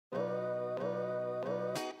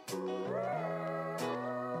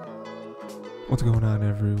What's going on,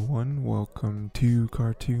 everyone? Welcome to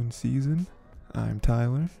Cartoon Season. I'm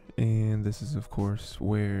Tyler, and this is, of course,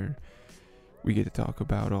 where we get to talk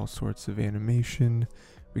about all sorts of animation.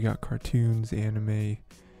 We got cartoons, anime,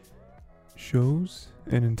 shows,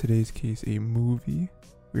 and in today's case, a movie.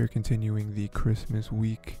 We are continuing the Christmas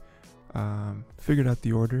week. Figured out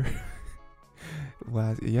the order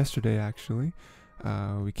yesterday, actually.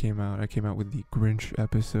 I came out with the Grinch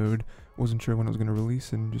episode. Wasn't sure when it was going to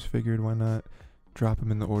release and just figured why not drop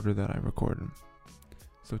them in the order that I record them.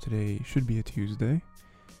 So today should be a Tuesday,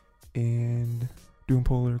 and doing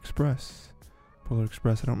Polar Express. I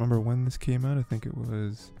don't remember when this came out. I think it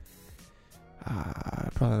was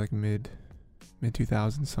probably like mid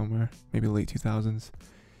 2000s somewhere, maybe late 2000s.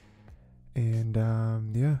 And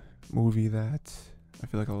movie that I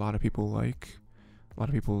feel like a lot of people like. A lot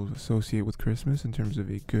of people associate with Christmas in terms of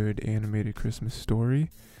a good animated Christmas story.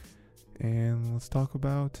 And let's talk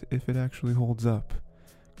about if it actually holds up.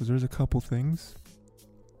 Because there's a couple things.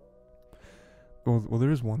 Well,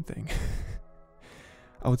 there is one thing.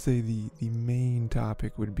 I would say the main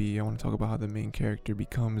topic would be, I want to talk about how the main character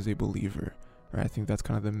becomes a believer. Right? I think that's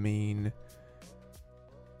kind of the main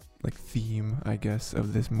theme, I guess,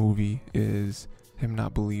 of this movie, is him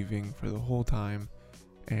not believing for the whole time.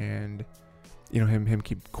 And him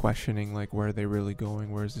keep questioning, where are they really going?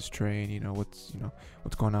 Where's this train? What's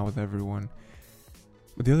going on with everyone?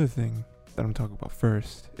 But the other thing that I'm talking about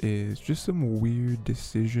first is just some weird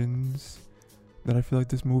decisions that I feel like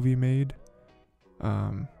this movie made.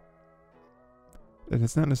 And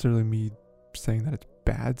it's not necessarily me saying that it's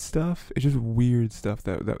bad stuff. It's just weird stuff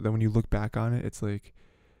that when you look back on it, it's like,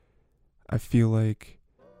 I feel like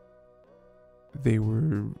they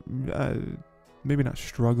were maybe not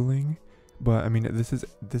struggling. But I mean, this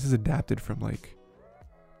is adapted from a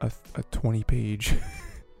 20-page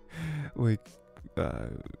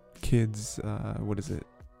kids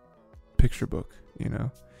picture book,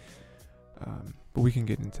 But we can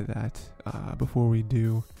get into that. Before we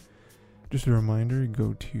do, just a reminder: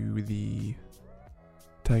 go to the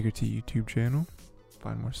Tiger T YouTube channel,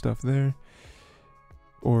 find more stuff there,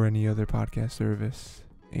 or any other podcast service,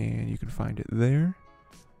 and you can find it there.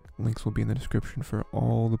 Links will be in the description for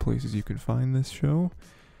all the places you can find this show.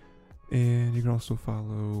 And you can also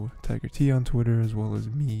follow Tiger T on Twitter as well as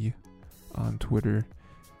me on Twitter.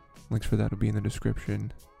 Links for that will be in the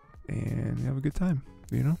description. And have a good time,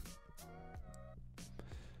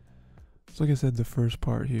 So like I said, the first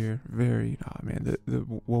part here,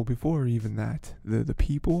 before even that, the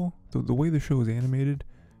people, the way the show is animated,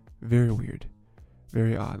 very weird.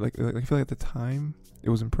 Very odd. I feel like at the time,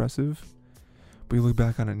 it was impressive. But you look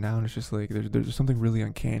back on it now and it's just there's something really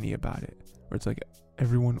uncanny about it, where it's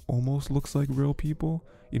everyone almost looks like real people,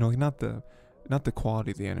 not the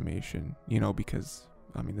quality of the animation, because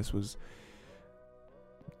this was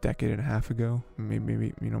a decade and a half ago,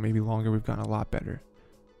 maybe longer. We've gotten a lot better,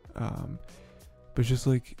 but it's just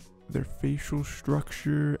their facial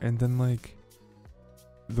structure and then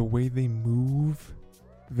the way they move,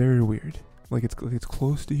 very weird. It's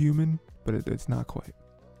close to human, but it's not quite.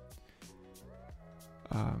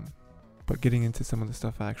 But getting into some of the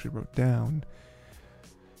stuff I actually wrote down,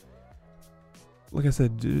 like I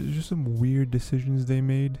said, just some weird decisions they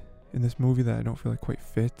made in this movie that I don't feel quite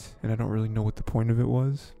fit, and I don't really know what the point of it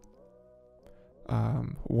was.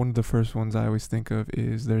 One of the first ones I always think of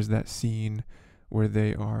is there's that scene where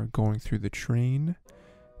they are going through the train,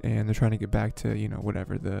 and they're trying to get back to,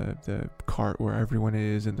 the cart where everyone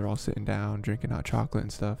is, and they're all sitting down, drinking hot chocolate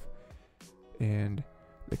and stuff. And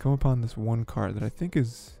they come upon this one cart that I think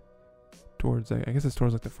is towards, I guess it's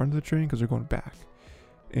towards the front of the train, because they're going back.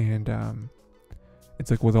 And it's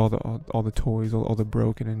with all the toys, all the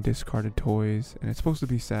broken and discarded toys, and it's supposed to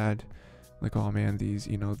be sad. Oh man, these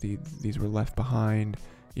were left behind,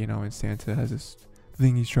 and Santa has this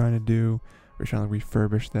thing he's trying to do. We're trying to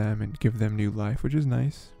refurbish them and give them new life, which is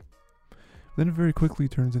nice. Then it very quickly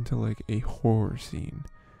turns into a horror scene,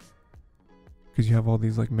 because you have all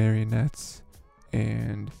these marionettes,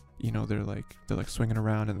 and they're swinging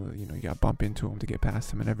around, and you gotta bump into them to get past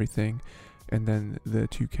them and everything. And then the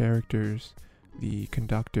two characters, the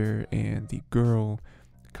conductor and the girl,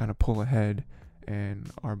 kind of pull ahead,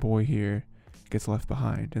 and our boy here gets left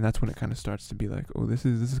behind. And that's when it kind of starts to be oh, this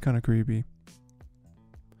is kind of creepy.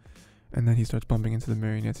 And then he starts bumping into the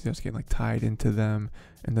marionettes. He starts getting tied into them,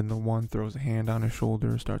 and then the one throws a hand on his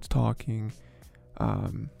shoulder, starts talking,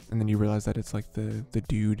 and then you realize that it's the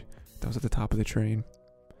dude that was at the top of the train.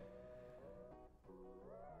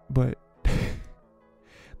 But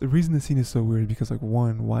the reason the scene is so weird because, like,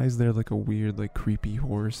 one, why is there like a weird, like, creepy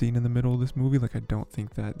horror scene in the middle of this movie? Like, I don't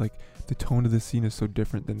think that, like, the tone of the scene is so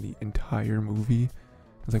different than the entire movie.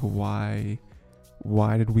 It's like, why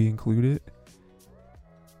did we include it?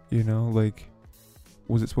 You know, like,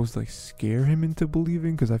 was it supposed to, like, scare him into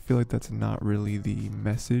believing? Because I feel like that's not really the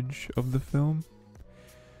message of the film.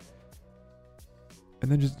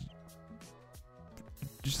 And then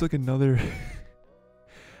just like another,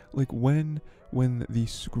 like, when the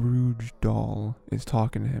Scrooge doll is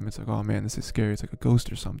talking to him, it's like, oh man, this is scary. It's like a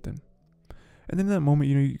ghost or something. And then in that moment,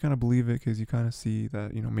 you know, you kind of believe it because you kind of see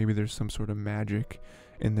that, you know, maybe there's some sort of magic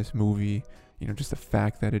in this movie. You know, just the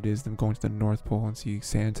fact that it is them going to the North Pole and see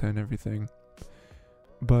Santa and everything.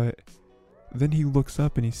 But then he looks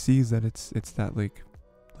up and he sees that it's that like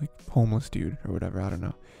homeless dude or whatever, I don't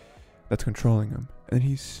know, that's controlling him. And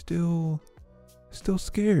he's still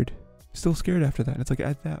scared. Still scared after that. And it's like,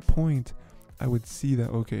 at that point, I would see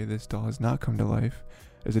that, okay, this doll has not come to life.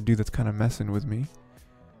 There's a dude that's kind of messing with me.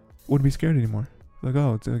 Wouldn't be scared anymore. Like,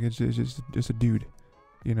 oh, it's just a dude,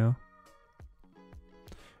 you know?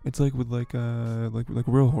 It's like with like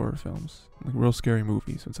real horror films, like real scary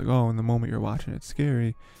movies. So it's like, oh, in the moment you're watching it's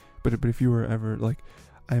scary, but if you were ever, like,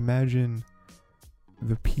 I imagine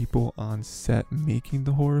the people on set making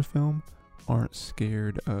the horror film aren't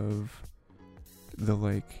scared of the,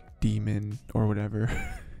 like, demon or whatever.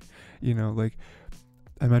 You know, like,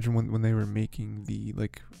 I imagine when they were making the,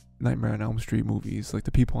 like, Nightmare on Elm Street movies, like,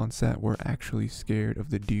 the people on set were actually scared of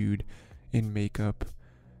the dude in makeup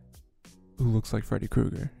who looks like Freddy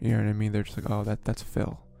Krueger. You know what I mean? They're just like, oh, that's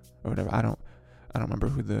Phil or whatever. I don't remember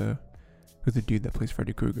who the dude that plays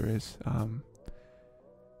Freddy Krueger is. I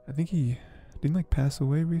think he didn't, like, pass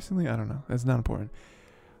away recently. I don't know. That's not important.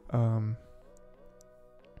 You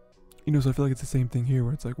know, so I feel like it's the same thing here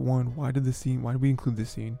where it's like, one, why did we include this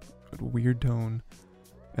scene? A weird tone,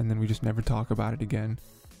 and then we just never talk about it again.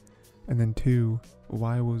 And then two,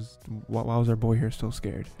 why was our boy here still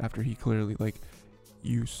scared after he clearly, like,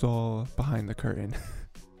 you saw behind the curtain?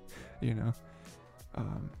 You know,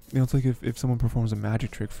 it's like if someone performs a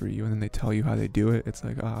magic trick for you and then they tell you how they do it, it's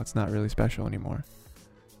like, oh, it's not really special anymore.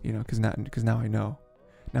 You know, because now I know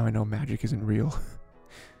magic isn't real.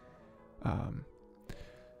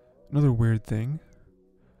 Another weird thing,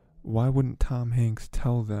 why wouldn't Tom Hanks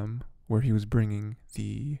tell them where he was bringing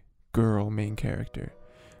the girl main character?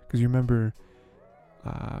 Because you remember,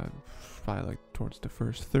 probably like towards the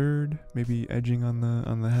first third, maybe edging on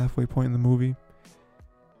the halfway point in the movie,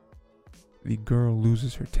 the girl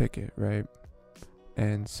loses her ticket, right?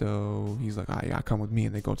 And so he's like, ah, yeah, come with me,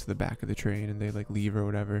 and they go to the back of the train and they, like, leave or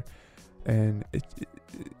whatever. And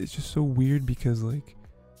it's just so weird because, like,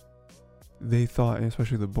 they thought, and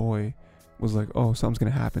especially the boy, was like, oh, something's gonna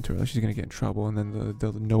happen to her, like, she's gonna get in trouble. And then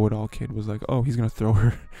the know-it-all kid was like, oh, he's gonna throw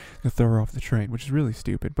her off the train, which is really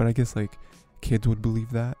stupid. But I guess, like, kids would believe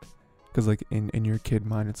that because, like, in your kid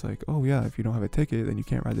mind, it's like, oh yeah, if you don't have a ticket, then you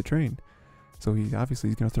can't ride the train. So he's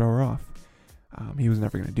gonna throw her off. He was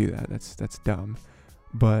never gonna do that. That's dumb.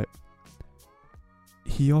 But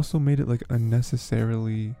he also made it, like,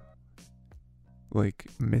 unnecessarily, like,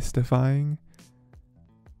 mystifying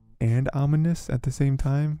and ominous at the same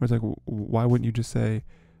time. Where it's like, why wouldn't you just say,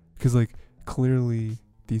 because, like, clearly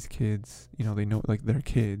these kids, you know, they know, like, they're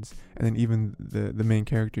kids, and then even the main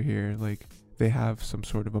character here, like, they have some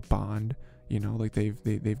sort of a bond, you know, like,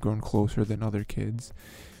 they've grown closer than other kids.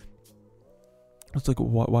 It's like,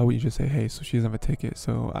 why would you just say, hey, so she doesn't have a ticket,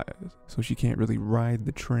 so she can't really ride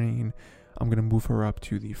the train, I'm gonna move her up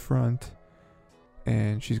to the front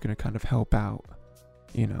and she's gonna kind of help out,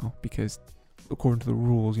 you know, because according to the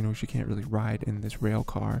rules, you know, she can't really ride in this rail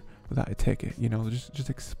car without a ticket, you know. Just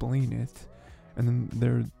explain it, and then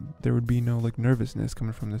there would be no, like, nervousness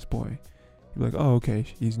coming from this boy. You'd be like, oh, okay,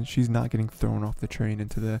 she's not getting thrown off the train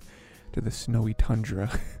into the snowy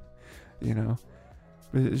tundra. You know.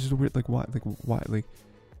 But it's just weird, like, why, like,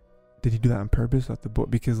 did he do that on purpose at the boy?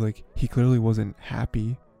 Because, like, he clearly wasn't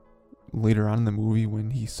happy later on in the movie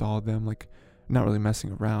when he saw them, like, not really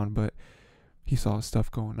messing around, but he saw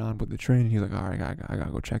stuff going on with the train, and he's like, all right, I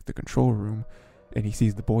gotta go check the control room, and he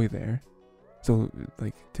sees the boy there. So,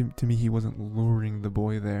 like, to me, he wasn't luring the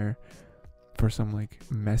boy there for some, like,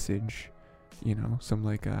 message, you know, some,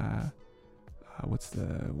 like, what's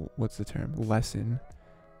the term, lesson,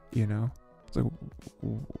 you know. It's like,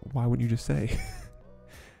 why wouldn't you just say,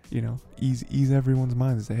 you know, ease everyone's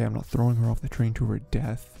mind and say, hey, I'm not throwing her off the train to her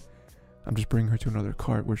death. I'm just bringing her to another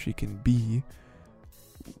cart where she can be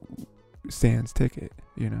sans ticket,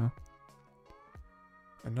 you know.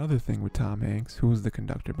 Another thing with Tom Hanks, who was the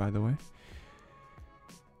conductor, by the way,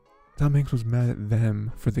 Tom Hanks was mad at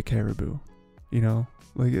them for the caribou. You know,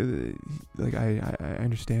 like I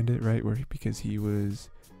understand it, right? Where because he was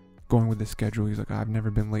going with the schedule, he's like, I've never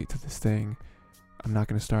been late to this thing. I'm not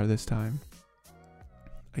gonna start this time.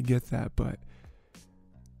 I get that, but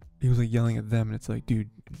he was like yelling at them, and it's like, dude,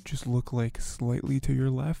 just look like slightly to your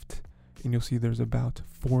left, and you'll see there's about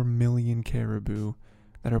 4 million caribou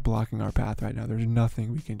that are blocking our path right now. There's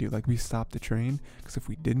nothing we can do. Like, we stopped the train, because if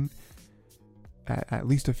we didn't, at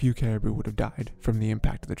least a few caribou would have died from the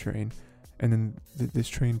impact of the train. And then this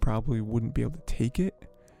train probably wouldn't be able to take it,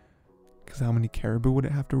 because how many caribou would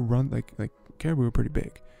it have to run? Like caribou are pretty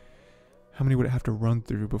big. How many would it have to run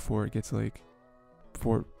through before it gets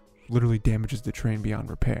before it literally damages the train beyond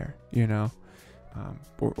repair, you know?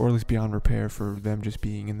 Or at least beyond repair for them just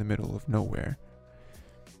being in the middle of nowhere.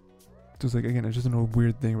 So it's like, again, it's just a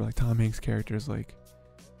weird thing where like Tom Hanks' character is like,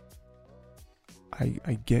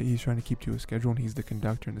 I get he's trying to keep to a schedule and he's the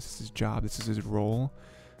conductor and this is his job, this is his role,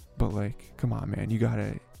 but like, come on, man, you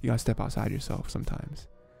gotta step outside yourself sometimes.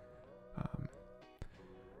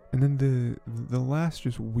 And then the last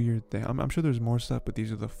just weird thing, I'm sure there's more stuff, but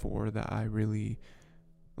these are the 4 that I really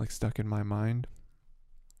like stuck in my mind,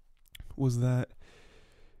 was that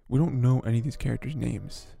we don't know any of these characters'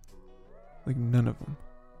 names. Like, none of them.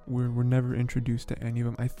 We're never introduced to any of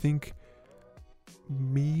them. I think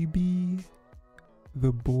maybe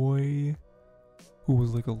the boy who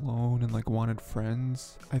was like alone and like wanted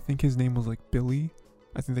friends, I think his name was like Billy.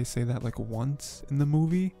 I think they say that like once in the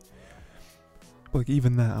movie. But like,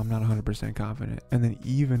 even that, I'm not 100% confident. And then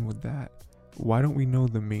even with that, why don't we know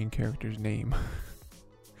the main character's name?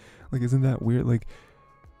 Like, isn't that weird? Like,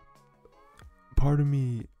 part of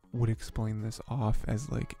me would explain this off as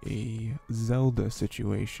like a Zelda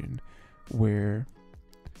situation where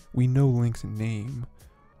we know Link's name,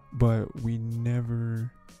 but we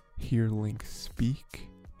never hear Link speak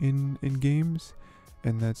in games,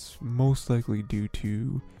 and that's most likely due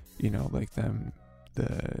to, you know, like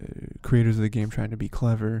the creators of the game trying to be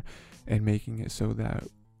clever and making it so that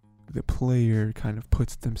the player kind of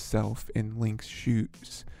puts themselves in Link's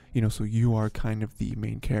shoes, you know, so you are kind of the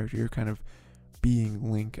main character, you're kind of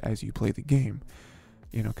being Link as you play the game,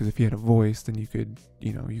 you know, because if he had a voice, then you could,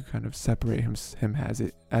 you know, you kind of separate him as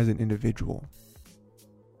an individual.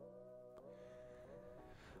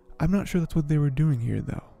 I'm not sure that's what they were doing here,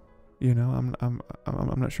 though. You know, I'm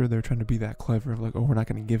not sure they're trying to be that clever of like, oh, we're not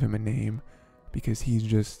going to give him a name because he's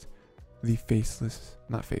just the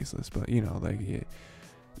not faceless, but you know, like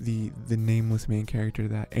the nameless main character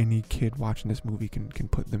that any kid watching this movie can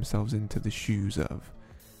put themselves into the shoes of.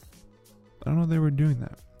 I don't know if they were doing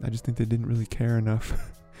that. I just think they didn't really care enough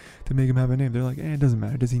to make him have a name. They're like, it doesn't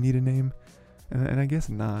matter. Does he need a name? And I guess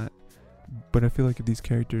not. But I feel like if these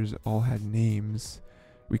characters all had names,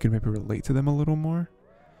 we could maybe relate to them a little more.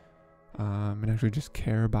 And actually just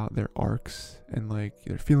care about their arcs and like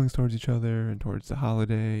their feelings towards each other and towards the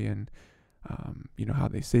holiday and, you know, how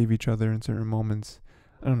they save each other in certain moments.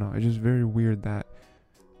 I don't know. It's just very weird that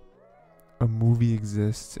a movie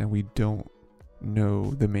exists and we don't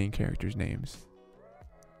know the main characters' names.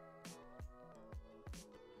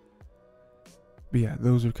 But yeah,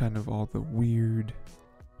 those are kind of all the weird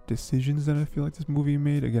decisions that I feel like this movie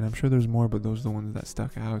made. Again, I'm sure there's more, but those are the ones that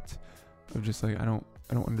stuck out. Of just like, I don't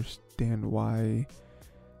understand why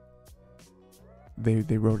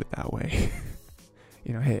they wrote it that way.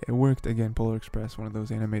 You know, hey, it worked. Again, Polar Express, one of those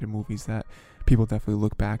animated movies that people definitely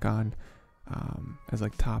look back on as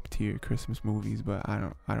like top tier Christmas movies, but I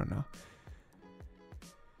don't know.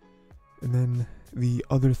 And then the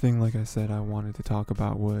other thing, like I said, I wanted to talk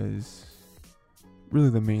about was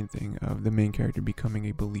really the main thing of the main character becoming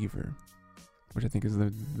a believer, which I think is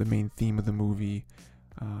the main theme of the movie.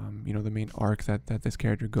 You know, the main arc that this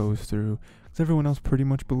character goes through. Because everyone else pretty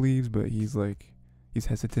much believes, but he's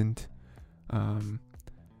hesitant. You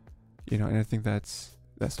know, and I think that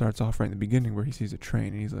starts off right in the beginning where he sees a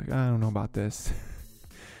train and he's like, I don't know about this.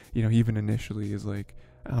 You know, he even initially is like,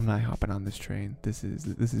 I'm not hopping on this train. This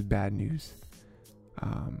is bad news.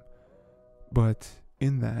 But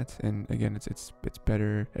in that, and again, it's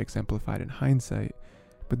better exemplified in hindsight.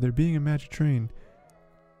 But there being a magic train,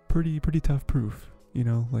 pretty tough proof. You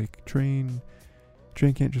know, like train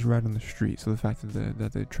can't just ride on the street. So the fact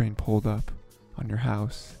that the train pulled up on your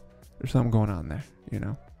house, there's something going on there. You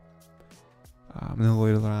know. And then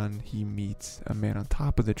later on, he meets a man on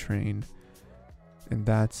top of the train. And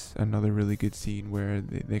that's another really good scene where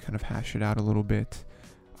they kind of hash it out a little bit.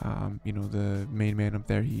 You know, the main man up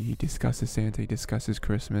there, he discusses Santa, he discusses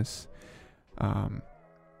Christmas.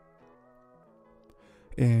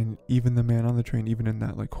 And even the man on the train, even in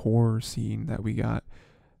that like horror scene that we got,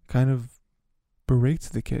 kind of berates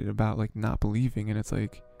the kid about like not believing. And it's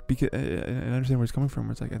like, because I understand where it's coming from.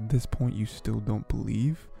 Where it's like at this point you still don't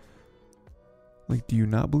believe. Like, do you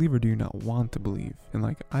not believe or do you not want to believe? And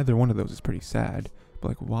like either one of those is pretty sad. But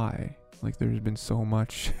like, why? Like, there's been so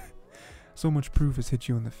much, so much proof has hit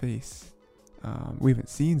you in the face. We haven't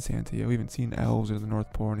seen Santa yet. We haven't seen elves or the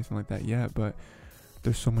North Pole or anything like that yet. But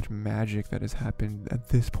there's so much magic that has happened at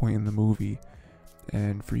this point in the movie.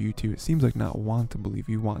 And for you to, it seems like, not want to believe,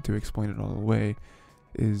 you want to explain it all away,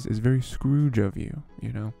 is very Scrooge of you,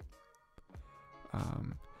 you know?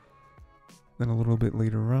 Then a little bit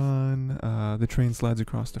later on, the train slides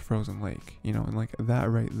across the frozen lake, you know, and like that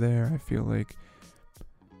right there, I feel like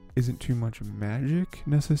isn't too much magic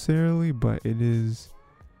necessarily, but it is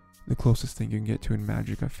the closest thing you can get to in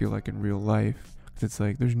magic, I feel like, in real life. Because it's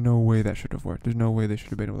like, there's no way that should have worked. There's no way they should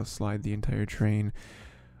have been able to slide the entire train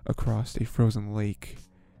across a frozen lake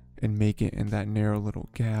and make it in that narrow little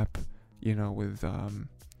gap, you know, with,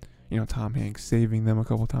 you know, Tom Hanks saving them a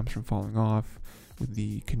couple times from falling off, with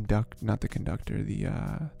the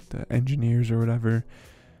the engineers or whatever,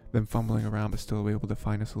 them fumbling around but still able to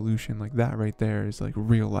find a solution. Like that right there is like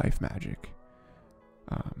real life magic.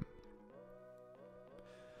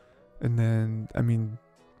 And then, I mean,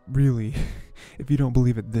 really, if you don't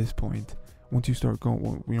believe at this point, once you start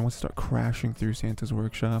going, you know, once you start crashing through Santa's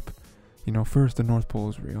workshop, you know, first the North Pole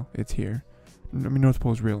is real. It's here. I mean, North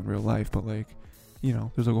Pole is real in real life, but like, you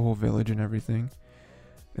know, there's like a whole village and everything.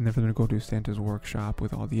 And then for them to go to Santa's workshop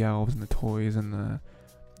with all the elves and the toys and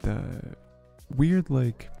the weird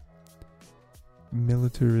like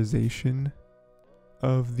militarization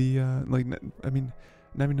of the like, I mean,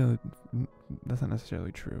 not even that's not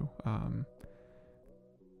necessarily true.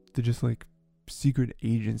 The just like secret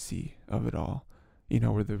agency of it all, you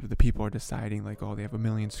know, where the people are deciding like, oh, they have a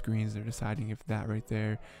million screens, they're deciding if that right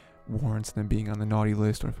there warrants them being on the naughty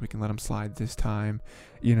list or if we can let them slide this time,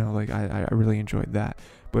 you know. Like I really enjoyed that.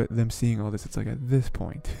 But them seeing all this, it's like at this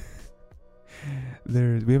point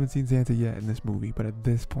we haven't seen Santa yet in this movie, but at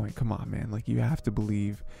this point, come on, man, like you have to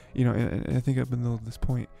believe, you know. And I think up until this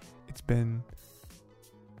point it's been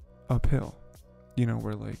uphill, you know,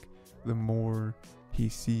 where like the more he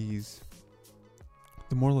sees,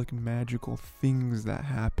 the more like magical things that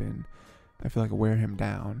happen, I feel like wear him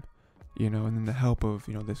down, you know. And then the help of,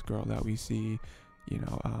 you know, this girl that we see, you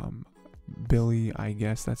know, Billy, I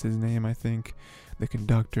guess that's his name, I think, the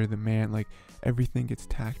conductor, the man, like everything gets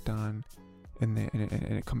tacked on, and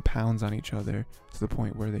it compounds on each other to the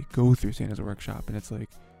point where they go through Santa's workshop, and it's like,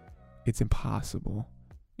 it's impossible,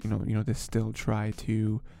 you know, to still try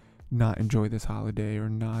to not enjoy this holiday or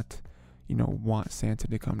not, you know, want Santa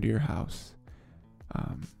to come to your house.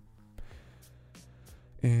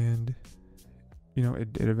 And you know,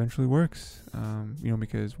 it eventually works, you know,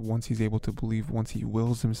 because once he's able to believe, once he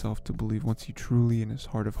wills himself to believe, once he truly in his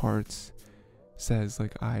heart of hearts says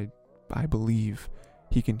like, I believe,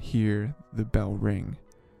 he can hear the bell ring.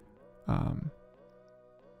 And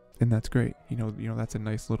that's great. You know, that's a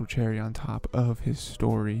nice little cherry on top of his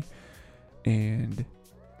story, and,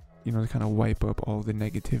 you know, to kind of wipe up all the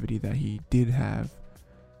negativity that he did have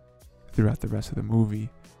throughout the rest of the movie.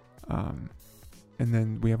 And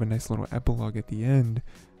then we have a nice little epilogue at the end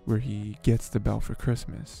where he gets the bell for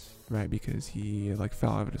Christmas, right? Because he like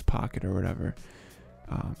fell out of his pocket or whatever,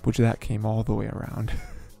 which that came all the way around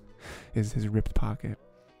his ripped pocket.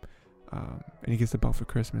 And he gets the bell for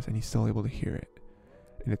Christmas and he's still able to hear it.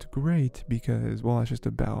 And it's great because, well, it's just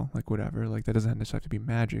a bell, like whatever, like that doesn't necessarily have to be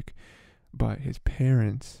magic, but his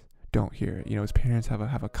parents don't hear it. You know, his parents have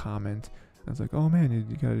a comment. And it's like, oh man,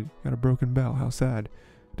 you got a broken bell. How sad.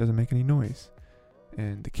 It doesn't make any noise.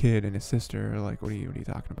 And the kid and his sister are like, what are you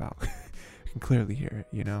talking about? You can clearly hear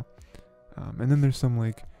it, you know? And then there's some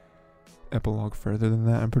like epilogue further than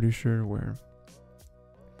that, I'm pretty sure, where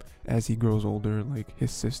as he grows older, like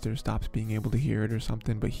his sister stops being able to hear it or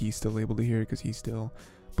something, but he's still able to hear it because he still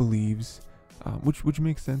believes, which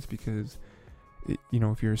makes sense because, you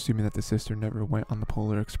know, if you're assuming that the sister never went on the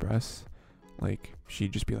Polar Express, like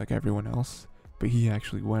she'd just be like everyone else, but he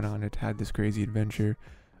actually went on it, had this crazy adventure,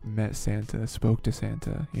 met Santa, spoke to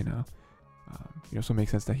Santa, you know, so it makes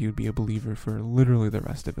sense that he would be a believer for literally the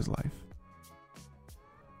rest of his life.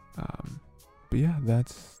 But yeah,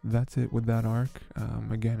 that's it with that arc.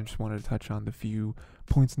 Again, I just wanted to touch on the few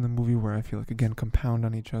points in the movie where I feel like, again, compound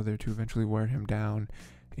on each other to eventually wear him down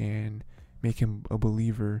and make him a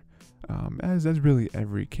believer, as really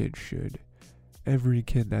every kid should. Every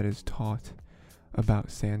kid that is taught about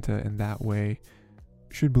Santa in that way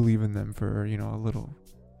should believe in them for, you know,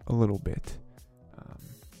 a little bit.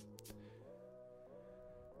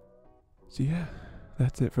 So yeah,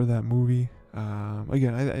 that's it for that movie.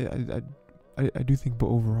 Again, I do think, but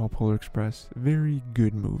overall, Polar Express, very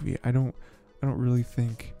good movie. I don't really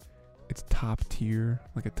think it's top tier,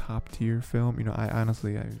 like a top tier film. You know, I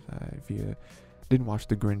honestly, if you didn't watch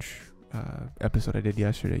the Grinch episode I did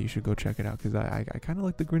yesterday, you should go check it out, because I kind of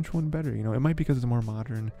like the Grinch one better. You know, it might be because it's more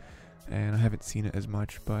modern and I haven't seen it as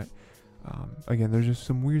much, but again, there's just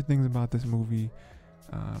some weird things about this movie.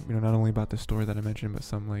 You know, not only about the story that I mentioned, but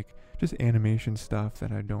some like just animation stuff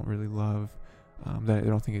that I don't really love, that I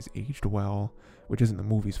don't think is aged well, which isn't the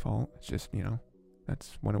movie's fault. It's just, you know,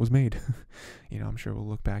 that's when it was made. You know, I'm sure we'll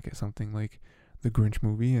look back at something like the Grinch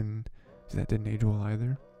movie and that didn't age well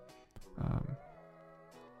either.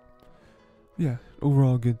 Yeah,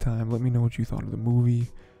 overall good time. Let me know what you thought of the movie,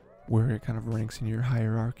 where it kind of ranks in your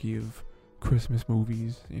hierarchy of Christmas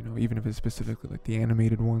movies, you know, even if it's specifically like the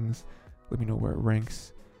animated ones. Let me know where it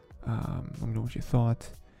ranks. Let me know what you thought.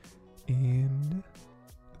 And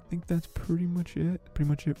I think that's pretty much it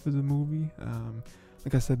for the movie.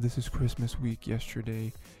 Like I said, this is Christmas week.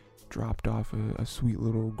 Yesterday dropped off a sweet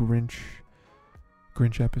little Grinch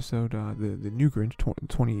episode, the new Grinch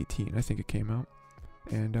 2018, I think it came out.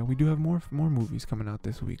 And we do have more movies coming out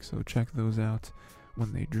this week, so check those out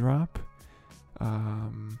when they drop. I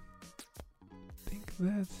think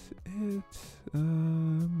that's it.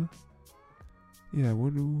 Yeah,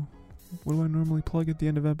 what do I normally plug at the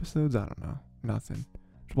end of episodes? I don't know. Nothing.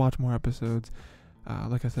 Just watch more episodes.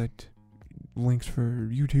 Like I said, links for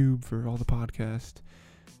YouTube, for all the podcast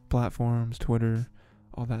platforms, Twitter,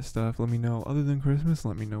 all that stuff. Let me know. Other than Christmas,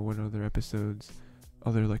 let me know what other episodes,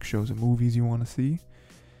 other like shows and movies you want to see.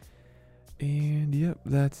 And yep,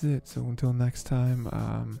 that's it. So until next time,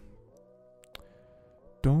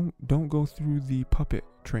 don't go through the puppet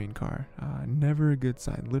train car. Never a good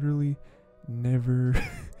sign. Literally, never.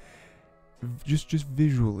 just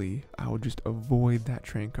visually, I would just avoid that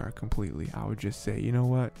train car completely. I would just say, you know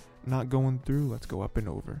what? Not going through. Let's go up and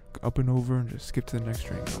over, and just skip to the next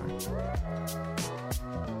train car.